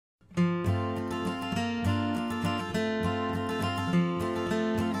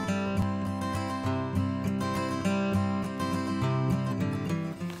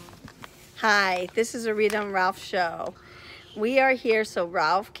Hi, this is a Rita and Ralph show. We are here so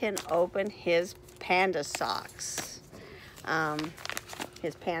Ralph can open his panda socks. And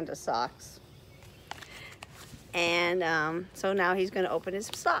so now he's going to open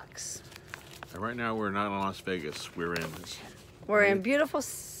his socks. And right now we're not in Las Vegas. We're in Beautiful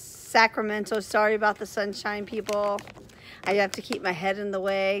Sacramento. Sorry about the sunshine, people. I have to keep my head in the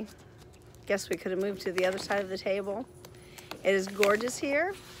way. Guess we could have moved to the other side of the table. It is gorgeous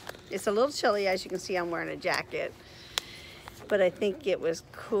here. It's a little chilly, as you can see. I'm wearing a jacket, but I think it was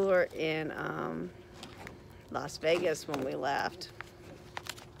cooler in Las Vegas when we left.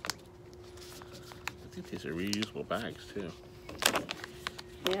 I think these are reusable bags too.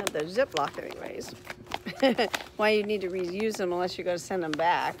 Yeah, they're Ziploc anyways. Why you need to reuse them unless you're going to send them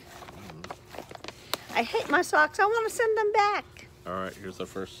back? I hate my socks. I want to send them back. All right, here's the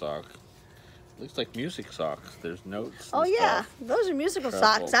first sock. Looks like music socks. There's notes. Oh yeah, those are musical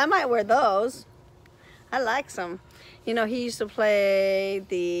socks. I might wear those. I like some. You know, he used to play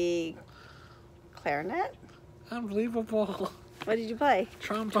the clarinet. Unbelievable. What did you play?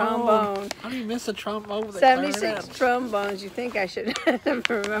 Trombone. How do you miss a trombone with a 76 clarinet? trombones. You think I should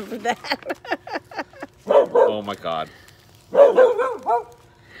remember that? Oh my God. Oh,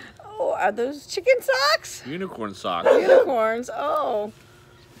 are those chicken socks? Unicorn socks. Unicorns. Oh.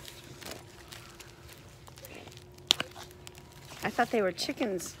 I thought they were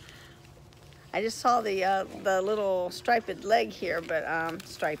chickens. I just saw the little striped leg here, but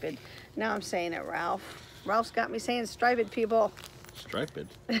striped. Now I'm saying it, Ralph. Ralph's got me saying striped, people. Striped?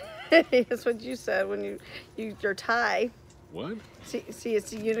 That's what you said when your tie. What? See,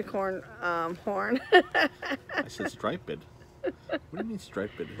 it's a unicorn horn. I said striped. What do you mean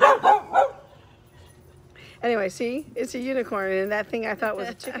striped? Anyway, see, it's a unicorn, and that thing I thought was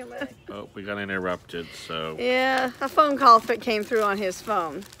a chicken leg. Oh, we got interrupted, so. Yeah, a phone call came through on his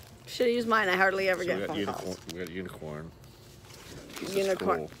phone. Should have used mine. I hardly ever get phone calls. We got unicorn.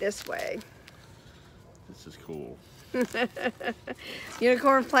 Unicorn cool. This way. This is cool.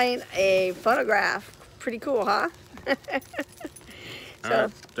 Unicorn playing a phonograph. Pretty cool, huh? All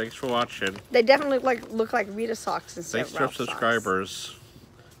right, thanks for watching. They definitely look like Rita socks instead Thanks of to our Ralph subscribers. Socks.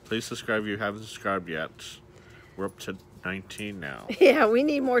 Please subscribe if you haven't subscribed yet. We're up to 19 now. Yeah, we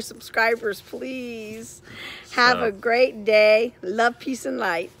need more subscribers, please. Have a great day. Love, peace, and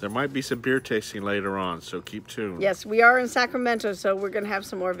light. There might be some beer tasting later on, so keep tuned. Yes, we are in Sacramento, so we're going to have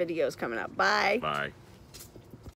some more videos coming up. Bye. Bye.